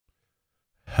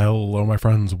Hello my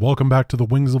friends, welcome back to the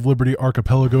Wings of Liberty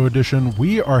Archipelago edition.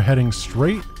 We are heading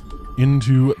straight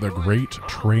into the Great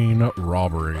Train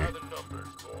Robbery.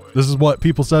 This is what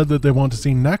people said that they want to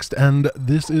see next, and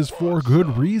this is for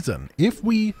good reason. If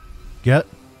we get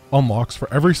unlocks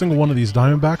for every single one of these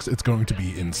Diamondbacks, it's going to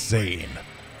be insane.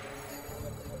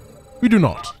 We do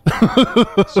not.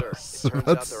 so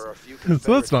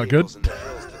that's not good.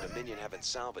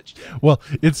 Well,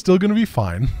 it's still going to be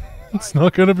fine. It's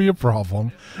not going to be a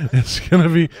problem. It's going to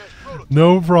be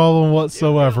no problem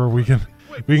whatsoever. We can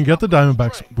get the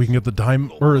Diamondbacks. We can get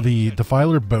the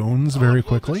Defiler bones very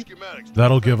quickly.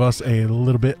 That'll give us a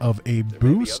little bit of a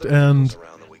boost, and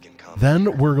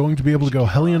then we're going to be able to go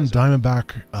Hellion,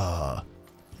 Diamondback,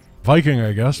 Viking,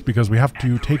 I guess, because we have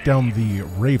to take down the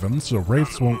Ravens, so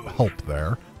Wraiths won't help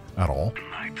there at all.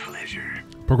 My pleasure.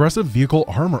 Progressive vehicle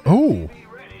armor. Oh,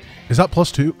 is that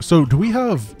 +2? So do we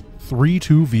have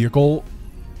 3-2 vehicle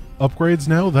upgrades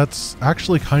now? That's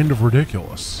actually kind of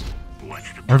ridiculous.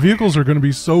 Our vehicles are going to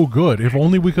be so good. If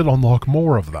only we could unlock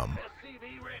more of them.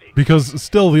 Because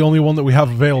still the only one that we have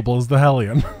available is the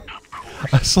Hellion.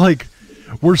 It's like,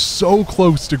 we're so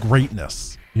close to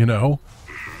greatness, you know?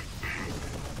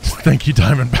 Thank you,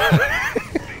 Diamondback.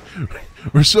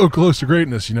 We're so close to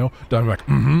greatness, you know?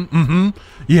 Diamondback,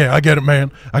 yeah, I get it,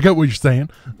 man. I get what you're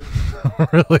saying. I'm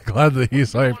really glad that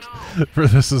he's hyped for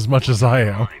this as much as I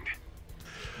am.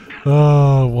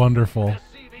 Oh, wonderful.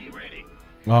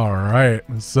 All right,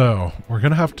 so we're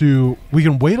going to have to... We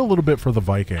can wait a little bit for the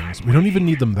Vikings. We don't even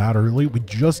need them that early. We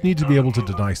just need to be able to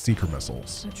deny Seeker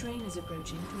missiles. So we're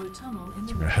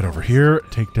going to head over here,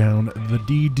 take down the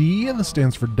DD, and this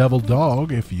stands for Devil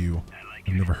Dog, if you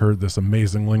have never heard this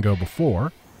amazing lingo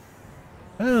before.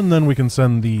 And then we can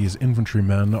send these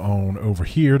infantrymen on over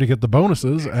here to get the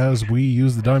bonuses as we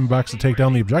use the Diamondbacks to take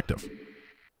down the objective.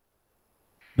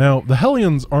 Now, the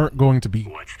Hellions aren't going to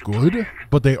be good,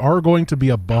 but they are going to be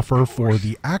a buffer for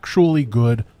the actually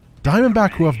good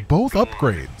Diamondback who have both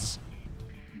upgrades.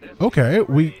 Okay,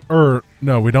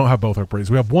 no, we don't have both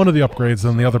upgrades. We have one of the upgrades,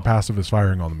 and the other passive is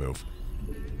firing on the move.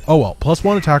 Oh well,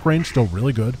 +1 attack range, still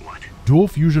really good. Dual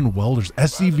fusion welders,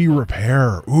 SCV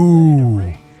repair,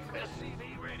 ooh.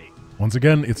 Once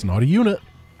again, it's not a unit.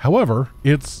 However,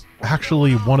 it's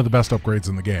actually one of the best upgrades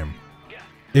in the game.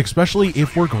 Especially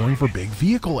if we're going for big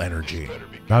vehicle energy.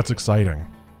 That's exciting.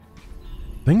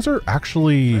 Things are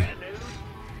actually...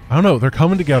 I don't know, they're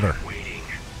coming together.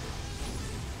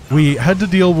 We had to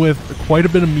deal with quite a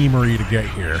bit of memery to get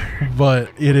here. But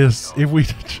it is... If we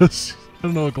just... I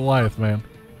don't know, Goliath, man.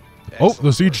 Oh,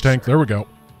 the siege tank. There we go.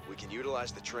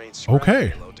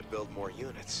 Okay.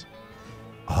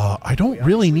 I don't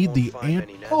really need the...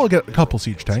 I'll get a couple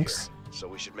siege tanks.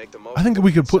 I think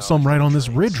we could put some right on this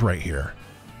ridge right here.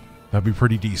 That'd be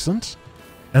pretty decent.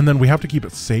 And then we have to keep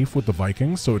it safe with the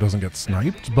Vikings so it doesn't get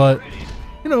sniped. But,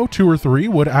 you know, 2 or 3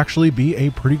 would actually be a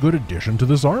pretty good addition to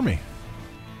this army.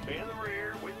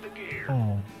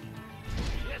 Oh.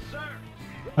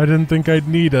 I didn't think I'd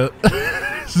need it.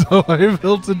 So I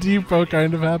built a depot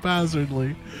kind of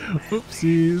haphazardly.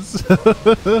 Whoopsies.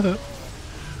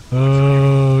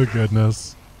 Oh,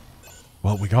 goodness.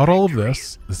 Well, we got all of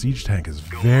this. The siege tank is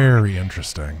very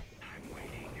interesting.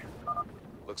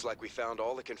 Looks like we found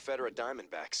all the Confederate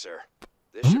Diamondbacks, sir.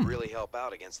 This should really help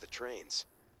out against the trains.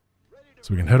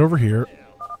 So we can head over here,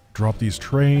 drop these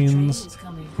trains.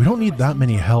 We don't need that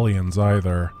many Hellions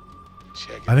either.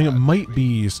 I think it might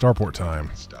be starport time.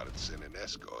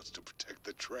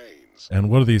 And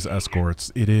what are these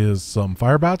escorts? It is some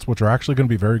Firebats, which are actually going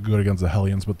to be very good against the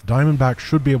Hellions, but the Diamondback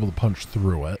should be able to punch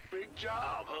through it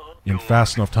in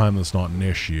fast enough time that's not an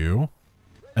issue.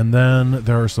 And then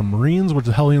there are some Marines, which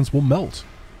the Hellions will melt.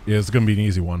 Yeah, it's going to be an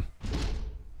easy one.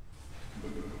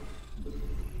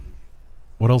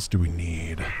 What else do we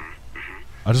need?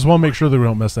 I just want to make sure that we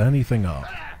don't mess anything up.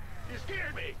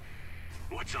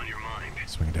 What's on your mind?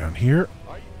 Swing down here.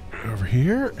 Over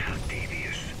here.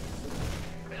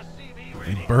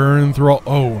 We burn through all...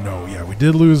 Oh, no, yeah, we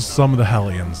did lose some of the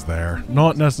Hellions there.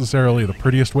 Not necessarily the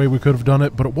prettiest way we could have done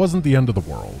it, but it wasn't the end of the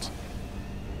world.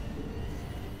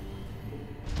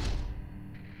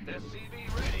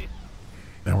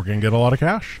 And we're going to get a lot of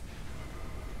cash.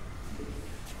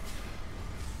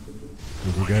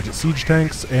 Go Gadget Siege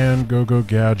Tanks and Go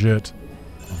Gadget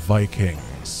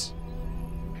Vikings.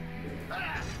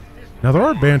 Now there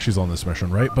are Banshees on this mission,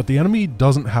 right? But the enemy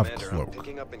doesn't have Cloak.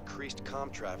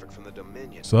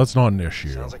 So that's not an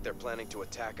issue. Sounds like they're planning to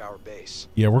attack our base.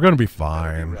 Yeah, we're going to be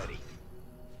fine.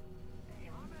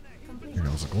 Here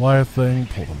goes the Goliath thing.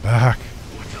 Pull them back.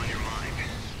 What's on your mind?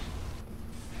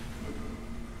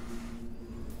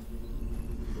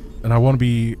 And I want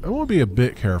to be a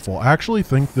bit careful. I actually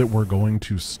think that we're going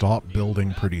to stop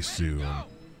building pretty soon.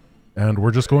 And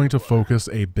we're just going to focus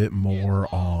a bit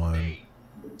more on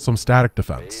some static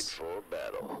defense.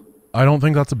 I don't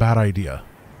think that's a bad idea.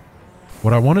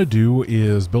 What I want to do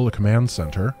is build a command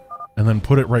center and then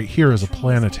put it right here as a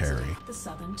planetary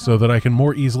so that I can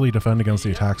more easily defend against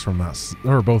the attacks from that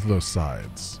or both of those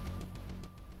sides.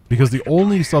 Because the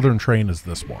only southern train is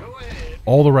this one.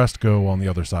 All the rest go on the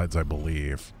other sides, I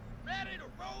believe.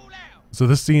 So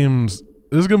this is going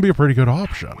to be a pretty good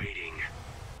option.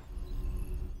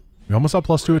 We almost have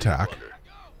 +2 attack.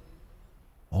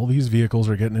 All these vehicles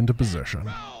are getting into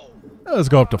position. Let's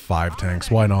go up to 5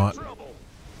 tanks, why not?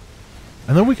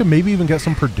 And then we can maybe even get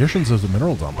some perditions as a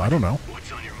mineral dump, I don't know.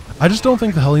 I just don't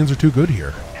think the Hellions are too good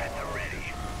here.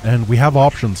 And we have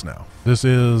options now. This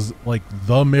is like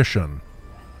the mission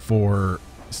for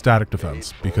static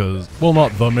defense because, well,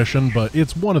 not the mission, but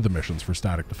it's one of the missions for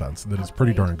static defense that is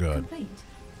pretty darn good.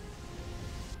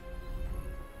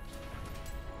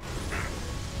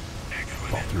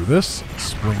 Fall through this,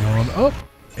 swing on up,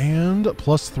 and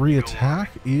 +3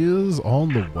 attack is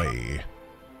on the way.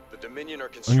 The Dominion are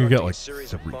I'm gonna get like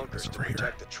series 3 of bunkers to over here.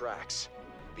 protect the tracks.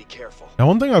 Be careful. Now,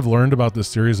 one thing I've learned about this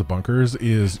series of bunkers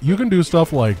is you can do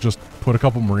stuff like just put a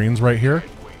couple Marines right here,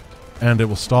 and it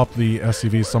will stop the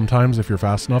SCVs sometimes if you're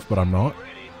fast enough, but I'm not.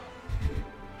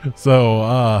 So,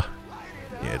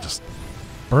 yeah, just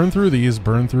burn through these,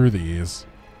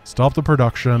 stop the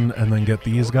production, and then get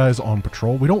these guys on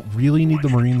patrol. We don't really need the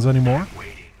Marines anymore,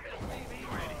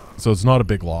 so it's not a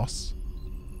big loss.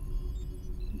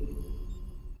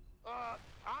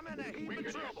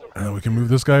 And then we can move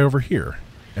this guy over here.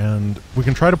 And we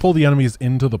can try to pull the enemies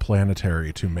into the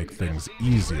planetary to make things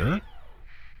easier.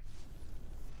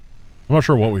 I'm not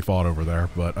sure what we fought over there,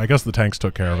 but I guess the tanks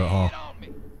took care of it, huh?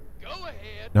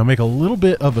 Now make a little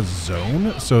bit of a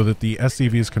zone so that the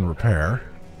SCVs can repair.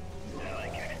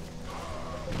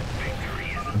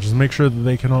 And just make sure that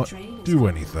they cannot do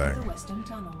anything.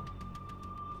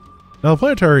 Now the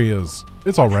planetary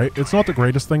it's alright. It's not the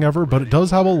greatest thing ever, but it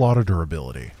does have a lot of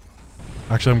durability.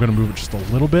 Actually, I'm going to move it just a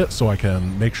little bit so I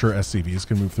can make sure SCVs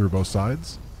can move through both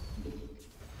sides.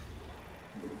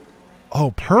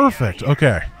 Oh, perfect.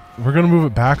 Okay. We're going to move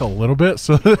it back a little bit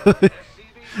so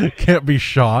it can't be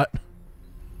shot.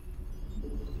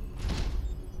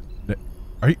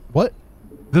 Are you, what?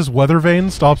 This weather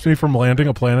vane stops me from landing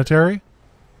a planetary?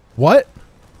 What?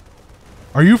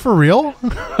 Are you for real?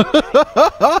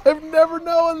 I've never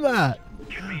known that.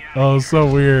 Oh, so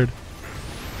weird.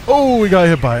 Oh, we got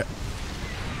hit by it.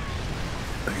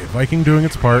 Okay, Viking doing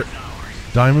its part.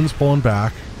 Diamond's pulling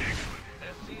back.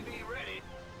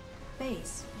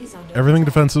 Everything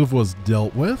defensive was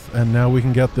dealt with, and now we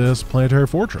can get this planetary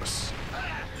fortress.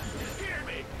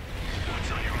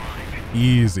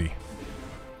 Easy.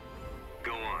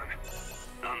 Go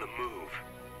on the move.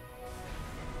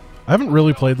 I haven't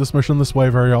really played this mission this way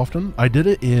very often. I did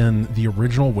it in the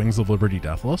original Wings of Liberty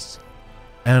Deathless,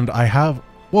 and I have...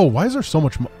 Whoa, why is there so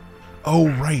much... Oh,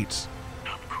 right.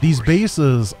 These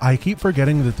bases, I keep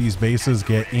forgetting that these bases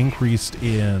get increased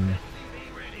in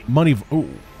money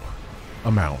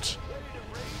amount.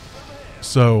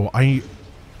 So I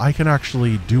can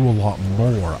actually do a lot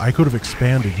more. I could have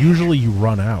expanded. Usually you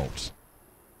run out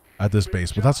at this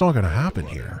base, but that's not going to happen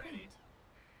here.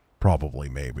 Probably,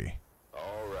 maybe.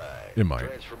 It might.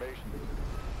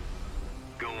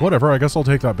 Whatever, I guess I'll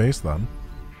take that base then.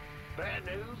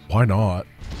 Why not?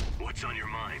 What's on your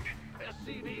mind?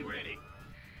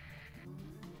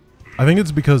 I think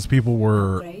it's because people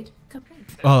were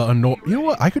annoyed. You know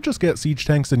what? I could just get siege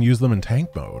tanks and use them in tank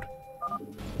mode.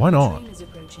 Why not?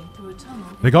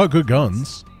 They got good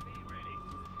guns.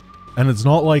 And it's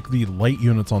not like the light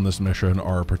units on this mission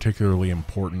are particularly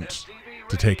important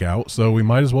to take out, so we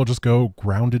might as well just go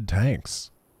grounded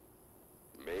tanks.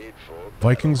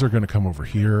 Vikings are going to come over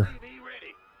here.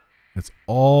 It's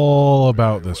all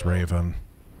about this Raven.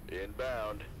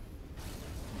 Inbound.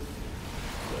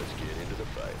 Let's get into the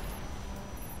fight.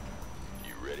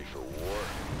 You ready for war?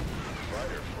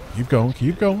 Fighter. Keep going,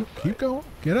 keep going, keep going.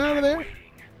 Get out of there.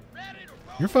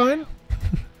 You're fine.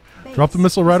 Drop the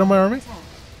missile right on my army.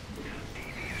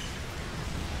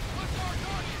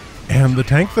 And the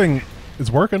tank thing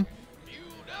is working.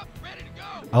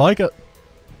 I like it.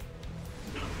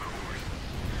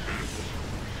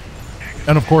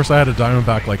 And of course I had a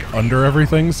Diamondback like under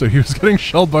everything, so he was getting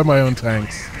shelled by my own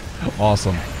tanks.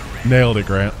 Awesome. Nailed it,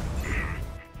 Grant.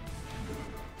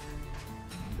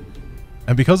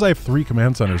 And because I have 3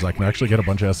 command centers, I can actually get a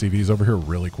bunch of SCVs over here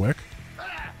really quick.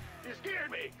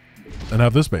 And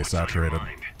have this base saturated.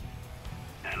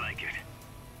 I like it.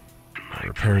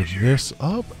 Repair this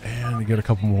up and get a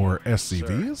couple more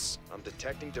SCVs. I'm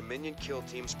detecting Dominion kill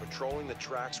teams patrolling the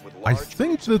tracks with I large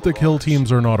think groups of that the kill marauders.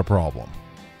 teams are not a problem.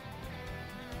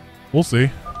 We'll see.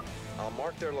 I'll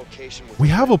mark their location with We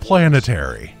the have red a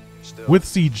planetary blocks. Still, with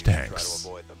siege try to tanks.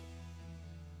 avoid them.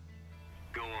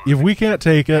 Go on. If we can't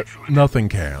take it, nothing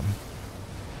can.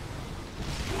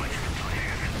 What's the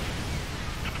plan?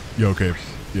 Yeah, okay.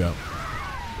 Yeah.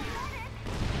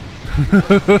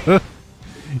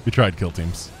 You tried kill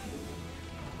teams.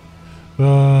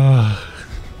 Not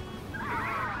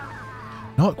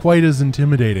quite as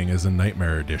intimidating as in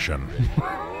Nightmare Edition.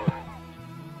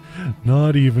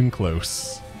 Not even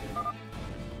close.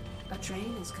 A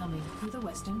train is coming through the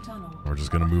western tunnel. We're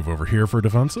just going to move over here for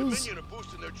defenses. Dominion are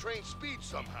boosting their train speed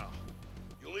somehow.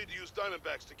 You'll need to use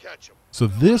Diamondbacks to catch them. So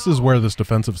this is where this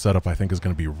defensive setup I think is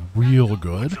going to be real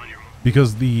good,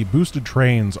 because the boosted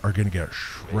trains are going to get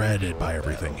shredded by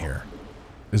everything here.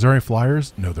 Is there any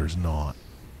flyers? No, there's not.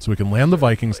 So we can land the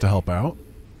Vikings to help out.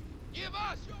 Give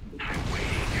us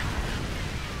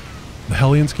The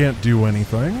Hellions can't do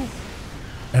anything.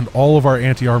 And all of our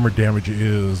anti-armor damage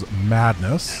is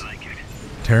madness. Like it.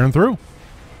 Tearing through.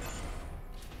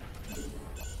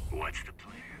 What's the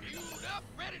plan? Queued up,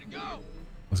 ready to go.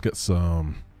 Let's get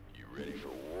some... You ready for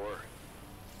war?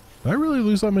 Did I really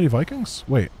lose that many Vikings?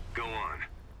 Wait. Go on.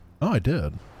 Oh, I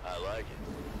did. I like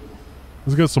it.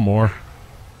 Let's get some more.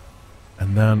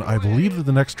 And then I believe that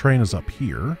the next train is up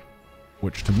here,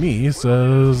 which to me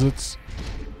says it's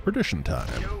perdition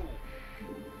time.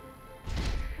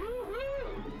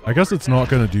 I guess it's not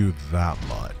going to do that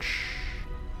much.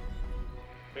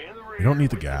 We don't need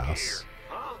the gas.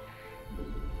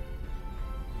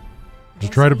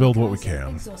 Just try to build what we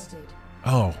can. Exhausted.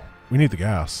 Oh, we need the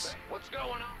gas. What's going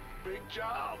on? Big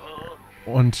job, huh?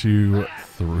 1, 2,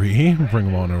 3. Bring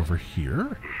them on over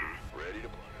here. Ready to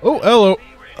play. Oh, hello.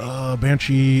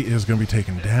 Banshee is going to be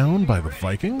taken down by the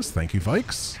Vikings. Thank you,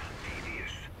 Vikes.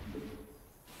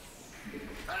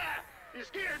 You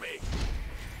scared me.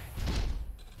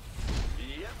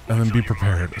 Yep. And then be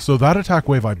prepared. So that attack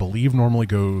wave, I believe, normally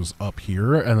goes up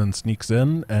here and then sneaks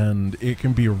in, and it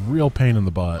can be a real pain in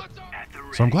the butt.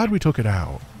 So I'm glad we took it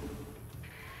out.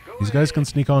 These guys can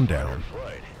sneak on down.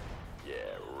 Right. Yeah,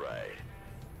 right.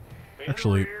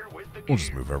 Actually, we'll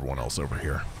just move everyone else over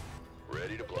here.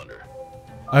 Ready to blunder.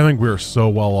 I think we're so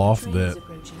well off Train is that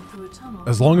approaching through a tunnel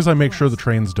as long as I make sure the west.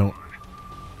 trains don't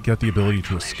get the ability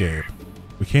to escape,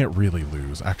 we can't really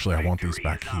lose. Actually, I want these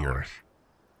back here.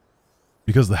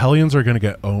 Because the Hellions are going to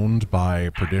get owned by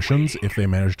Perditions if they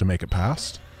manage to make it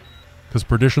past. Because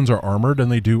Perditions are armored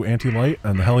and they do anti-light,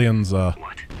 and the Hellions are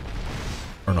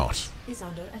not. Is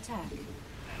under attack.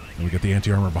 And we get the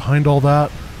anti-armor behind all that.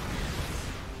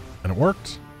 And it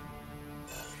worked.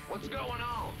 What's going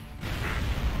on?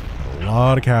 A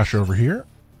lot of cash over here.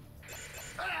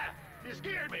 You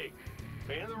scared me.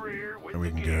 In the rear with And we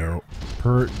the can gear. go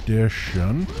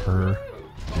perdition,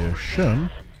 perdition,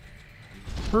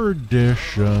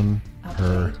 perdition,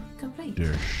 Upgrade complete.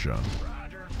 perdition.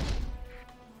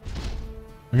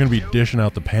 I'm going to be dishing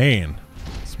out the pain.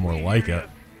 It's more like it.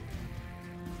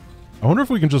 I wonder if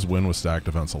we can just win with stack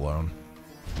defense alone.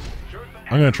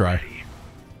 I'm going to try.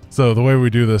 So the way we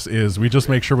do this is we just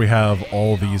make sure we have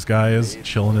all these guys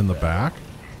chilling in the back.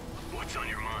 What's on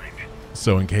your mind?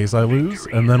 So in case I lose,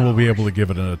 and then we'll be able to give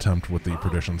it an attempt with the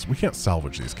Perditions. We can't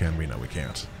salvage these, can we? No, we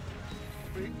can't.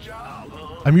 Big job,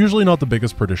 huh? I'm usually not the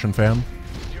biggest Perdition fan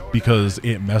because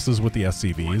it messes with the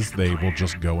SCVs. They will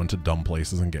just go into dumb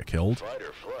places and get killed. Fight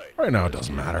or flight. Right now, it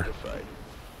doesn't matter. Fight.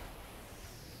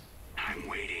 I'm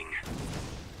waiting.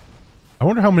 I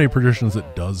wonder how many Perditions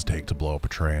it does take to blow up a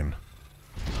train.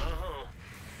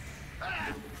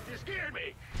 You scared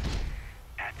me.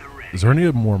 At the ready. Is there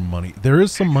any more money? There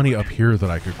is some money up here that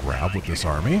I could grab with this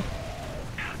army.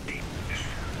 How deep?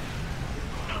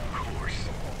 Of course.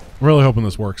 I'm really hoping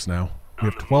this works now. We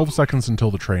have 12 seconds until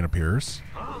the train appears.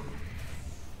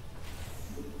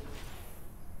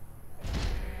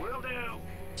 Will do.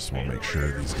 Just want to make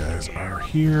sure these guys are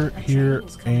here, here,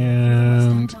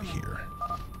 and here.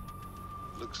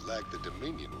 Looks like the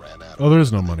Dominion ran out. Oh, there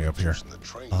is no money up here. The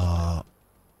train.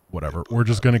 Whatever. We're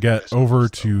just going to get over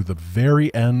to the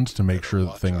very end to make sure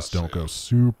that things don't go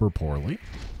super poorly.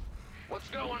 What's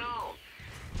going on?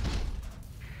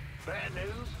 Bad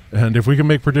news? And if we can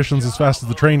make Perditions as fast as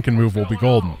the train can move, we'll be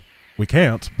golden. We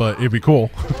can't, but it'd be cool.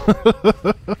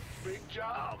 Big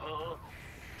job, huh?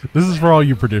 This is for all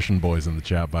you Perdition boys in the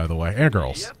chat, by the way, and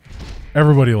girls.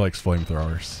 Everybody likes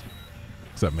flamethrowers.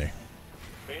 Except me.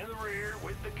 In the rear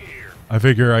with the gear. I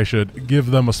figure I should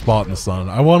give them a spot in the sun.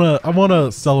 I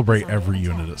wanna celebrate every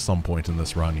unit at some point in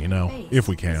this run, you know, Base if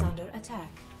we is can. under attack.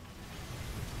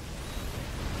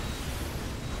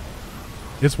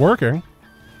 It's working.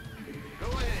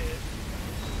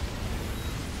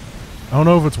 I don't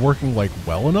know if it's working like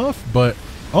well enough, but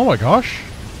oh my gosh.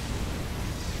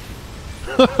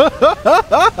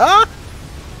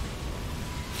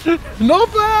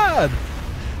 Not bad.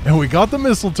 And we got the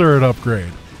missile turret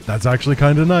upgrade. That's actually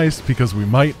kind of nice because we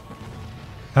might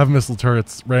have missile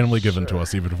turrets randomly given to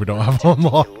us even if we don't have them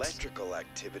unlocked. Electrical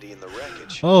activity in the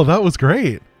wreckage. Oh, that was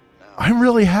great. I'm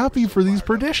really happy for these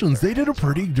perditions. They did a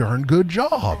pretty darn good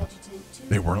job.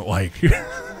 They weren't like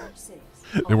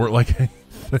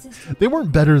they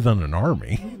weren't better than an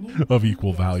army of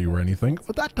equal value or anything,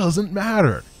 but that doesn't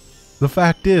matter. The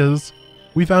fact is,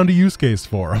 we found a use case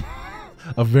for them.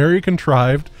 A very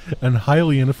contrived and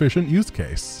highly inefficient use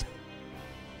case.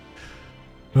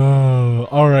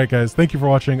 Alright guys, thank you for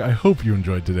watching. I hope you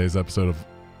enjoyed today's episode of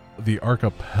the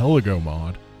Archipelago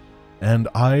mod, and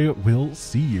I will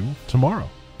see you tomorrow.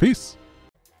 Peace.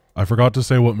 I forgot to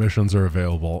say what missions are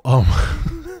available.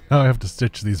 Now I have to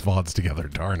stitch these VODs together,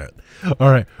 darn it.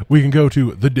 Alright, we can go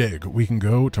to The Dig, we can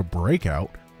go to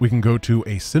Breakout, we can go to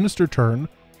A Sinister Turn,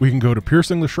 we can go to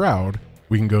Piercing the Shroud,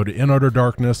 we can go to In Utter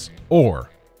Darkness, or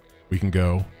we can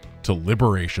go to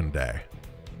Liberation Day.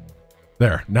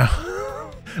 There, now,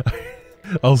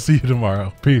 I'll see you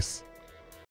tomorrow. Peace.